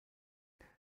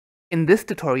In this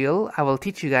tutorial, I will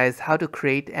teach you guys how to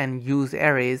create and use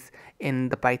arrays in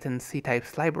the Python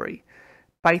Ctypes library.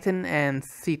 Python and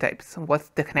Ctypes, what's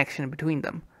the connection between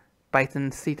them?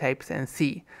 Python, Ctypes, and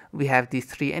C. We have these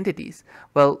three entities.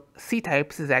 Well,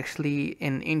 Ctypes is actually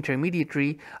an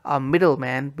intermediary, a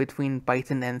middleman between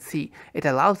Python and C. It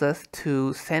allows us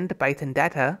to send Python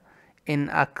data in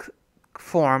a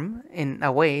form in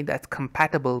a way that's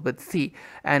compatible with C,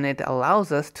 and it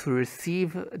allows us to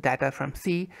receive data from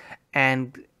C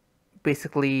and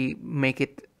basically make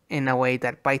it in a way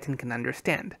that Python can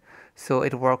understand. So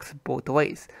it works both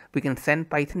ways. We can send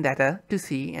Python data to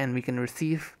C and we can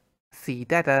receive C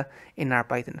data in our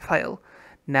Python file.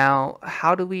 Now,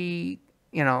 how do we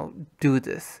do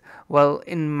this? Well,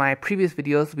 in my previous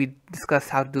videos we discussed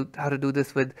how to do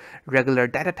this with regular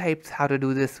data types, how to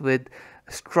do this with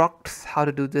structs, how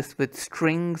to do this with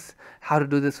strings, how to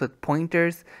do this with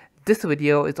pointers. This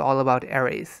video is all about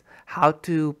arrays, how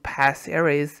to pass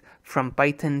arrays from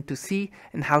Python to C,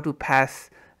 and how to pass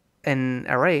an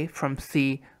array from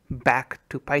C back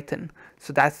to Python.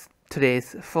 So that's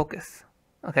today's focus.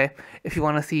 Okay, if you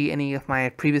want to see any of my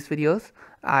previous videos,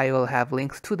 I will have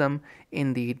links to them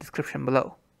in the description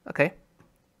below. Okay,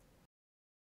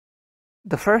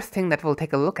 the first thing that we'll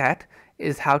take a look at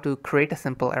is how to create a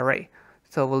simple array.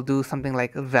 So we'll do something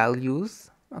like values,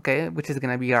 okay, which is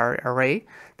going to be our array.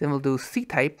 Then we'll do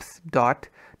ctypes dot.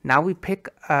 Now we pick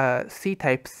a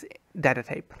ctypes data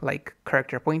type, like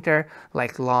character pointer,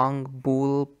 like long,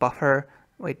 bool, buffer.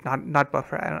 Wait, not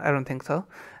buffer. I don't think so.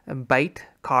 Byte,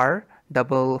 char,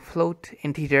 double, float,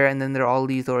 integer, and then there are all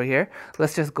these over here.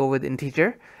 Let's just go with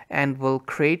integer, and we'll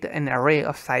create an array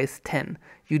of size 10.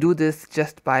 You do this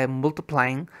just by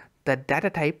multiplying the data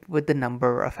type with the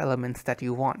number of elements that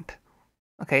you want.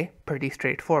 Okay, pretty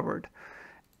straightforward.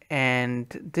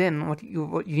 And then what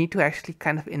you need to actually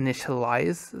kind of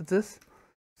initialize this.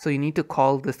 So you need to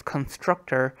call this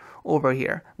constructor over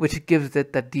here, which gives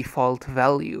it the default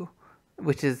value,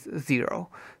 which is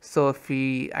 0. So if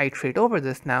we iterate over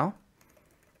this now,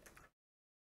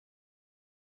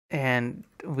 and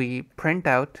we print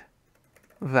out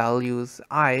values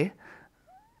I,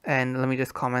 and let me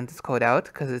just comment this code out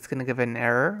because it's going to give an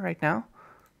error right now.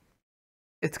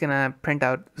 It's going to print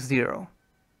out 0.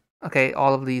 Okay,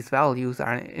 all of these values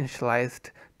are initialized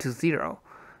to 0.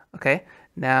 Okay,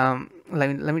 now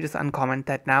let me just uncomment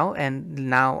that now,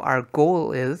 and now our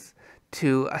goal is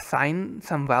to assign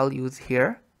some values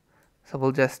here. So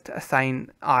we'll just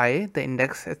assign I, the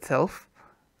index itself.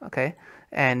 Okay,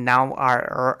 and now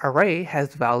our array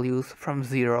has values from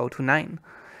 0 to 9.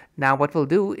 Now what we'll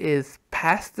do is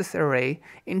pass this array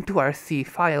into our C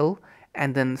file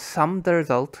and then sum the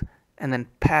result and then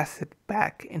pass it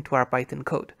back into our Python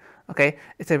code. Okay,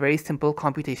 it's a very simple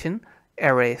computation,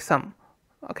 array sum.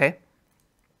 Okay,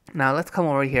 now let's come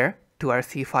over here to our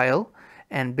C file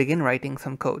and begin writing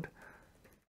some code.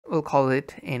 We'll call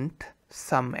it int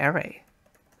sum array,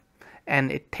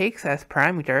 and it takes as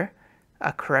parameter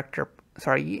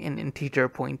an integer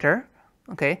pointer.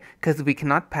 Okay, because we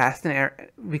cannot pass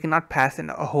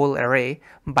a whole array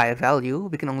by a value.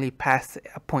 We can only pass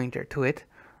a pointer to it.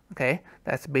 Okay,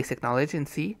 that's basic knowledge in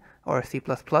C or C++.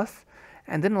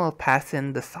 And then we'll pass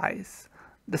in the size.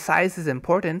 The size is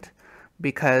important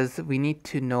because we need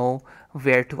to know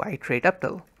where to iterate up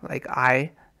till, like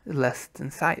I less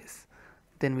than size.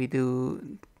 Then we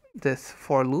do this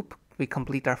for loop. We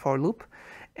complete our for loop,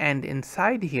 and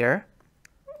inside here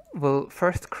we'll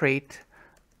first create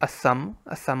a sum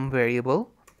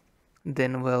variable.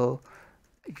 Then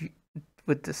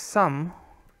with the sum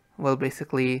we'll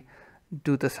basically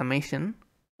do the summation.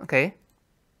 Okay,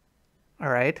 all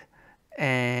right,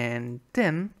 and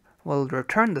then we'll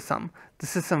return the sum.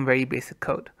 This is some very basic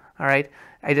code. All right,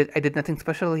 I did nothing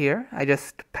special here. I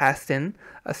just passed in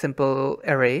a simple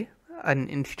array, an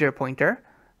integer pointer,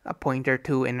 a pointer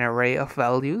to an array of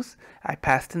values. I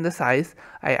passed in the size,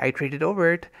 I iterated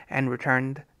over it, and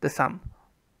returned the sum.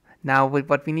 Now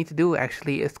what we need to do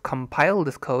actually is compile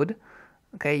this code,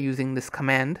 okay, using this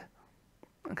command.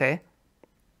 Okay,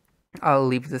 I'll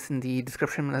leave this in the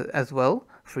description as well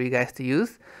for you guys to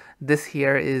use. This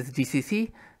here is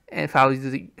GCC, and if I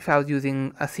was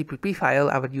using a CPP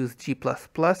file, I would use G++.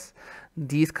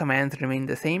 These commands remain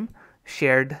the same.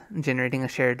 Generating a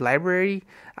shared library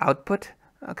output.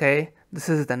 Okay, this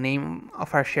is the name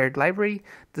of our shared library.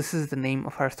 This is the name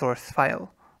of our source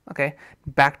file. Okay,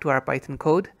 back to our Python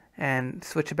code and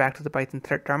switch back to the Python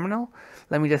terminal.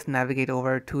 Let me just navigate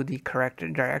over to the correct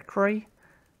directory.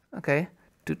 Okay,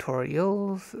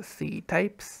 tutorials,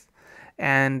 Ctypes,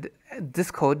 and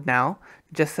this code now,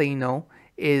 just so you know,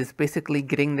 is basically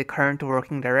getting the current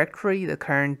working directory, the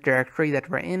current directory that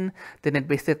we're in. Then it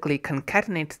basically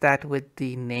concatenates that with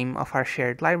the name of our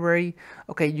shared library.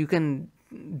 Okay, you can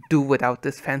do without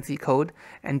this fancy code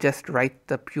and just write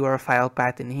the pure file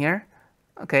path in here.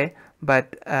 Okay,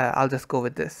 but I'll just go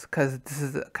with this because this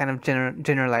is a kind of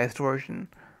generalized version.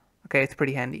 Okay, it's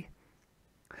pretty handy.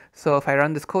 So if I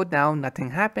run this code now,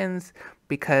 nothing happens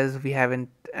because we haven't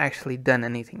actually done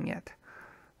anything yet.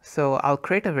 So I'll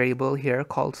create a variable here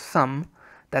called sum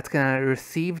that's going to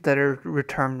receive the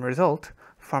return result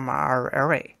from our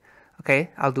array. Okay,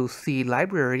 I'll do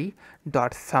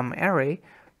clibrary.sumArray,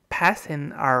 pass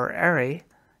in our array,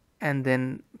 and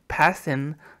then pass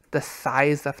in the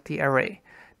size of the array.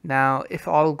 Now, if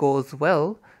all goes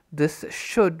well, this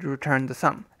should return the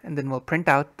sum, and then we'll print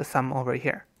out the sum over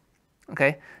here.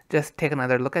 Okay, just take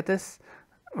another look at this.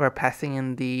 We're passing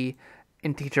in the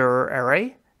integer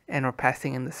array, and we're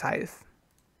passing in the size.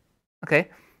 Okay,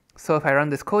 so if I run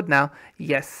this code now,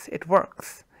 yes, it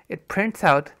works. It prints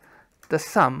out the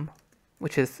sum,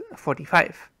 which is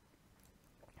 45.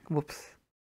 Whoops.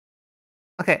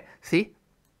 Okay, see?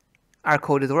 Our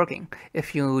code is working.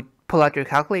 If you pull out your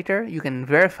calculator, you can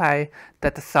verify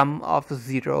that the sum of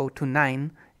 0 to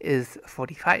 9 is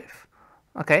 45.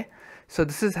 Okay, so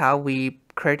this is how we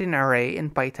create an array in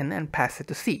Python and pass it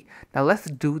to C. Now let's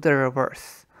do the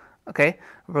reverse. Okay,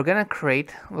 we're gonna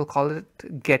create, we'll call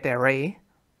it get array.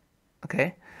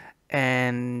 Okay,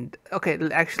 and okay,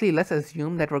 actually let's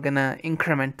assume that we're gonna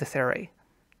increment this array.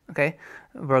 Okay,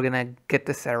 we're gonna get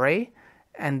this array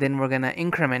and then we're gonna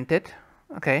increment it.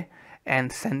 Okay,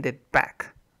 and send it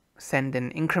back. Send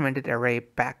an incremented array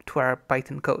back to our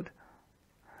Python code.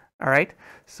 Alright,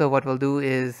 so what we'll do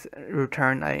is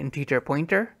return an integer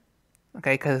pointer.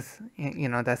 Okay, because you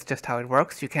know that's just how it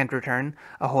works. You can't return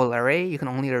a whole array, you can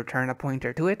only return a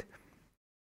pointer to it.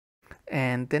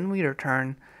 And then we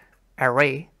return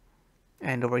array,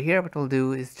 and over here what we'll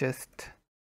do is just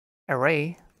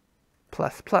array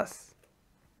plus plus,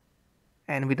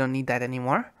 and we don't need that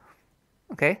anymore.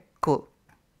 Okay, cool.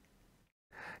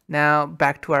 Now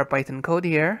back to our Python code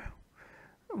here.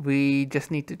 We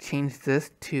just need to change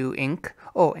this to inc.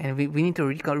 Oh, and we need to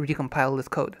recompile this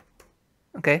code.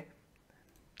 Okay,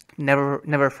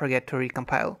 never forget to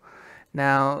recompile.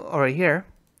 Now over here,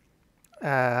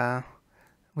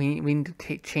 we need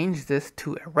to change this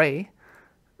to array.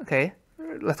 Okay,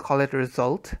 let's call it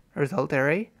result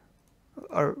array,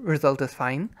 or result is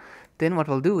fine. Then what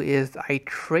we'll do is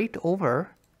iterate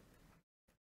over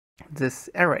this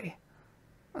array.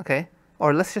 Okay,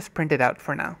 or let's just print it out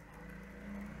for now.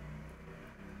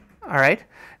 Alright,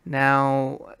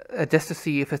 now just to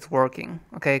see if it's working,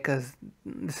 okay, because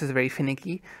this is very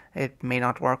finicky, it may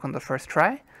not work on the first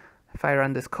try. If I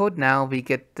run this code now, we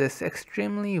get this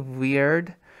extremely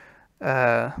weird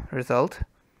result.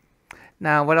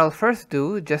 Now what I'll first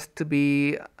do, just to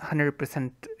be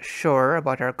 100% sure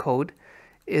about our code,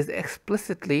 is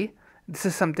explicitly, this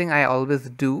is something I always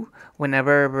do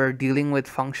whenever we're dealing with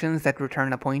functions that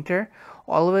return a pointer,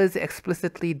 always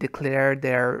explicitly declare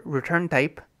their return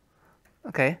type.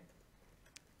 Okay,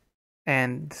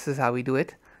 and this is how we do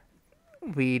it.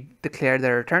 We declare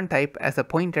the return type as a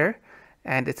pointer,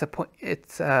 and it's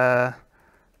a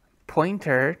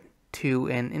pointer to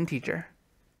an integer.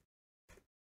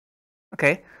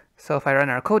 Okay, so if I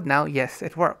run our code now, yes,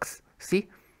 it works. See,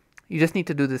 you just need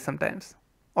to do this sometimes,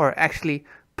 or actually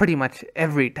pretty much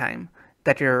every time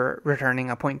that you're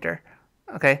returning a pointer.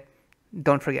 Okay,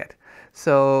 don't forget.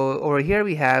 So over here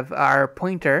we have our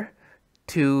pointer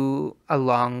to a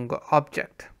long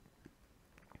object.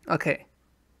 Okay,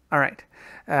 all right.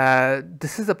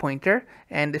 This is a pointer,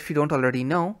 and if you don't already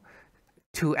know,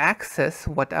 to access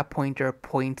what a pointer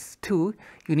points to,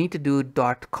 you need to do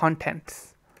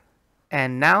 .contents.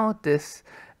 And now this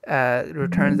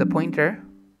returns a pointer.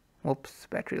 Whoops,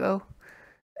 battery low.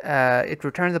 It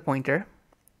returns a pointer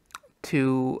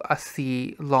to a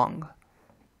C long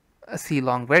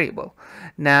variable.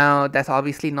 Now that's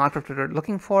obviously not what we're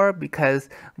looking for, because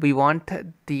we want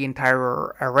the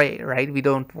entire array, right? We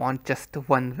don't want just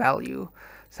one value.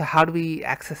 So how do we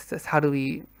access this? How do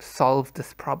we solve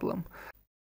this problem?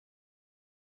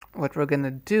 What we're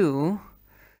gonna do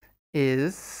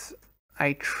is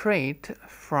iterate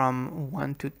from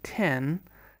 1 to 10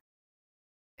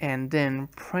 and then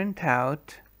print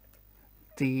out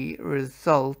the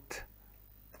result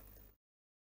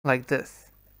like this.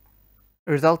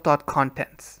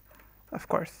 Result.contents, of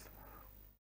course.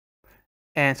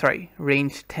 And sorry,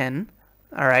 range 10.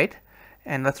 All right,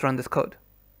 and let's run this code.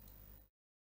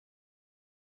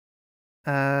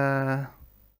 Okay,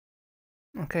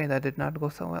 that did not go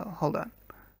so well. Hold on.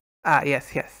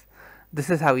 Yes.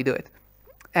 This is how we do it.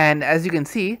 And as you can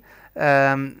see,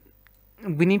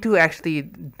 we need to actually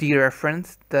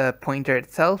dereference the pointer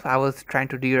itself. I was trying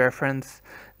to dereference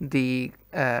the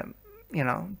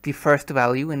the first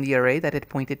value in the array that it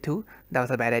pointed to. That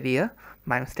was a bad idea,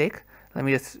 my mistake. Let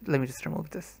me just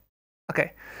remove this.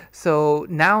 Okay, so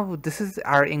now this is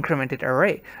our incremented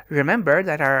array. Remember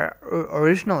that our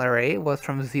original array was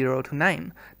from 0 to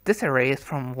 9. This array is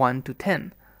from 1 to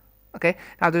 10. Okay,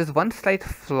 now there's one slight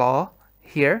flaw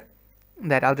here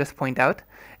that I'll just point out,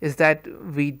 is that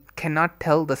we cannot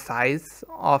tell the size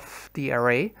of the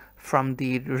array from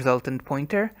the resultant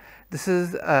pointer. This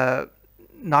is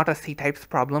not a Ctypes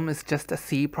problem, it's just a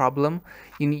C problem.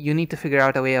 You need to figure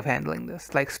out a way of handling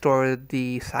this, like store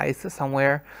the size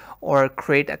somewhere, or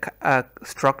create a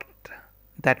struct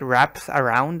that wraps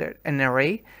around an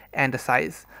array and a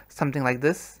size, something like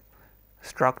this,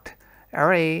 struct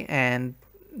array, and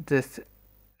this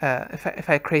if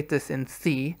I create this in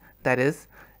C, that is,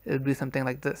 it would be something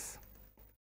like this.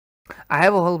 I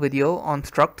have a whole video on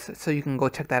structs, so you can go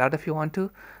check that out if you want to,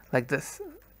 like this,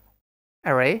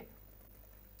 array,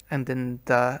 and then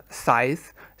the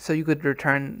size, so you could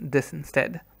return this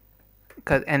instead,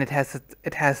 and it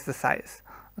has the size.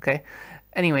 Okay,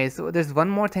 anyways, so there's one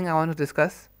more thing I want to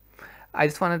discuss. I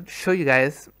just want to show you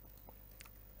guys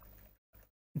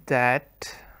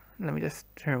that, let me just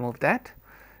remove that.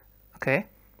 Okay,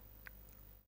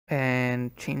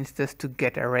 and change this to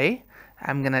get array.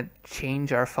 I'm gonna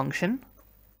change our function.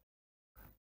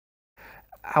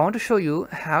 I want to show you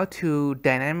how to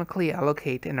dynamically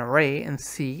allocate an array in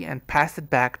C and pass it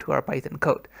back to our Python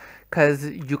code, because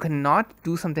you cannot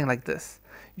do something like this.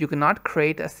 You cannot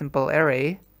create a simple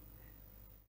array.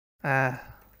 You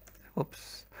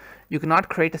cannot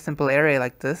create a simple array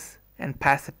like this and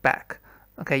pass it back.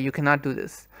 Okay, you cannot do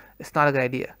this. It's not a good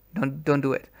idea. Don't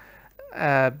do it.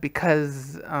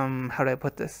 Because how do I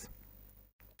put this?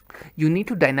 You need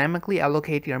to dynamically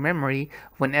allocate your memory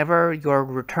whenever you're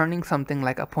returning something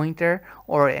like a pointer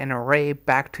or an array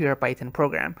back to your Python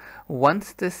program.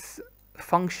 Once this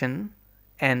function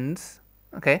ends,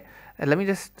 okay, let me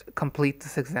just complete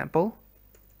this example,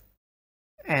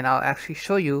 and I'll actually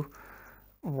show you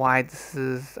why this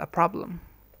is a problem.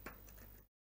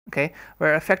 Okay,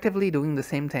 we're effectively doing the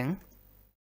same thing.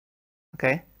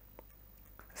 Okay,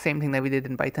 same thing that we did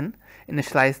in Python.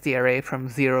 Initialize the array from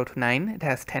 0 to 9. It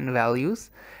has 10 values.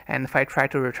 And if I try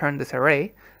to return this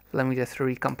array, let me just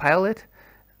recompile it.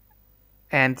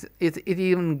 And it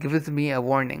even gives me a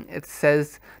warning. It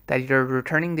says that you're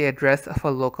returning the address of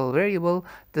a local variable.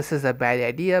 This is a bad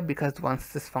idea, because once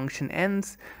this function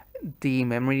ends, the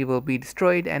memory will be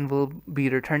destroyed and will be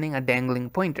returning a dangling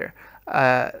pointer,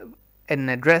 an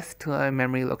address to a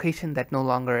memory location that no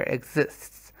longer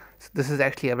exists. So this is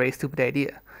actually a very stupid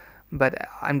idea, but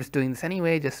I'm just doing this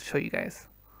anyway just to show you guys.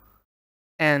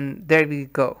 And there we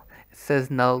go. It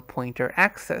says null pointer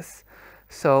access.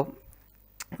 So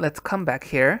let's come back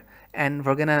here, and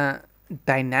we're gonna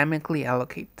dynamically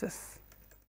allocate this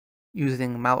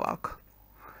using malloc.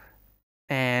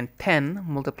 And 10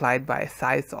 multiplied by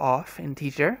size of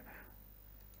integer.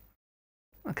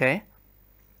 Okay.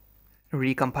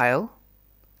 Recompile.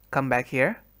 Come back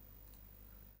here.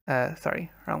 Sorry,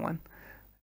 wrong one.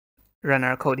 Run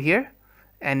our code here,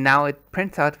 and now it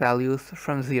prints out values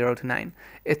from 0 to 9.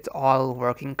 It's all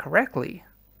working correctly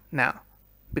now,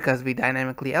 because we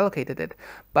dynamically allocated it.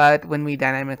 But when we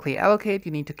dynamically allocate,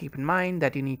 you need to keep in mind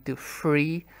that you need to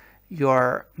free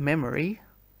your memory.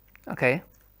 Okay,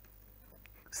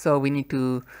 so we need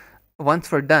to,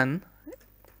 once we're done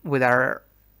with our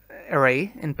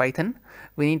array in Python,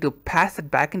 we need to pass it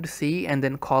back into C and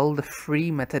then call the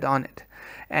free method on it.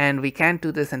 And we can't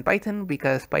do this in Python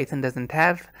because Python doesn't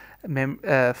have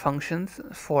functions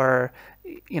for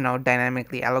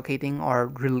dynamically allocating or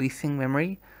releasing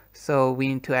memory. So we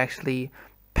need to actually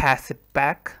pass it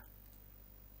back,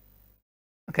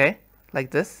 okay,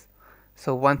 like this.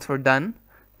 So once we're done,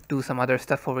 do some other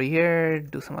stuff over here,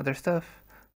 do some other stuff,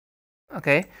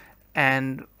 okay,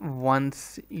 and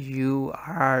once you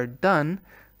are done,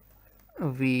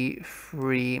 we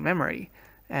free memory.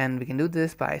 And we can do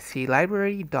this by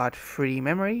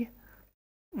clibrary.freeMemory,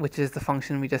 which is the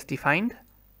function we just defined.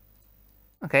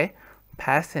 Okay,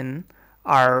 pass in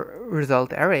our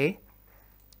result array.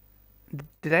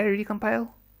 Did I recompile?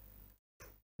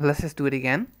 Let's just do it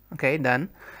again. Okay, done.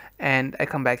 And I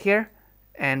come back here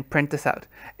and print this out.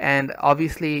 And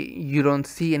obviously you don't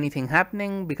see anything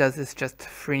happening because it's just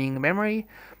freeing memory.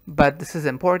 But this is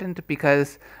important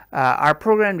because our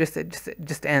program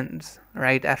just ends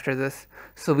right after this,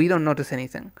 so we don't notice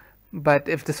anything. But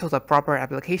if this was a proper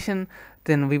application,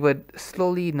 then we would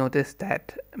slowly notice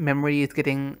that memory is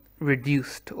getting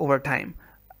reduced over time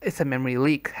it's a memory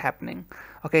leak happening.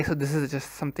 Okay, so this is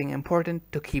just something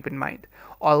important to keep in mind.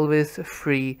 Always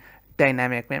free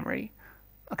dynamic memory.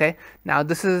 Okay, now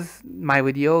this is my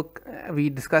video. We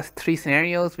discussed 3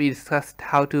 scenarios. We discussed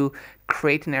how to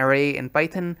create an array in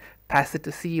Python, pass it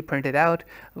to C, print it out.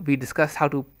 We discussed how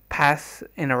to pass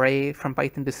an array from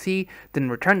Python to C, then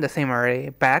return the same array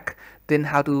back, then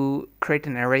how to create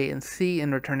an array in C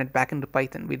and return it back into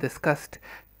Python. We discussed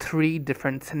 3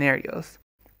 different scenarios.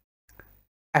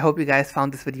 I hope you guys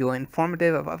found this video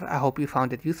informative. I hope you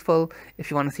found it useful. If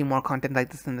you want to see more content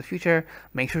like this in the future,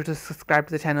 make sure to subscribe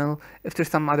to the channel. If there's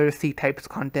some other Ctypes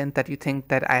content that you think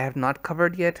that I have not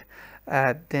covered yet,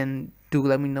 then do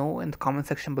let me know in the comment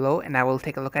section below and I will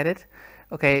take a look at it.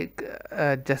 Okay,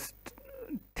 just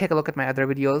take a look at my other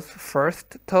videos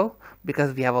first though,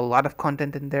 because we have a lot of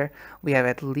content in there. We have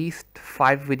at least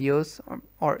 5 videos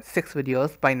or 6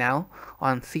 videos by now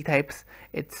on Ctypes.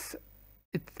 It's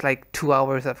like 2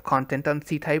 hours of content on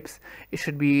Ctypes. It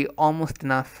should be almost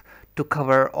enough to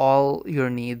cover all your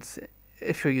needs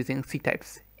if you're using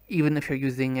Ctypes, even if you're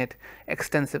using it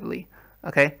extensively,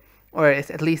 okay? Or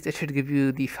at least it should give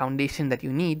you the foundation that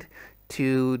you need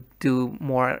to do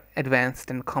more advanced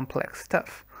and complex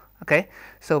stuff, okay?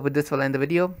 So with this, we'll end the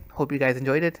video. Hope you guys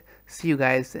enjoyed it. See you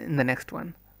guys in the next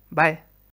one. Bye.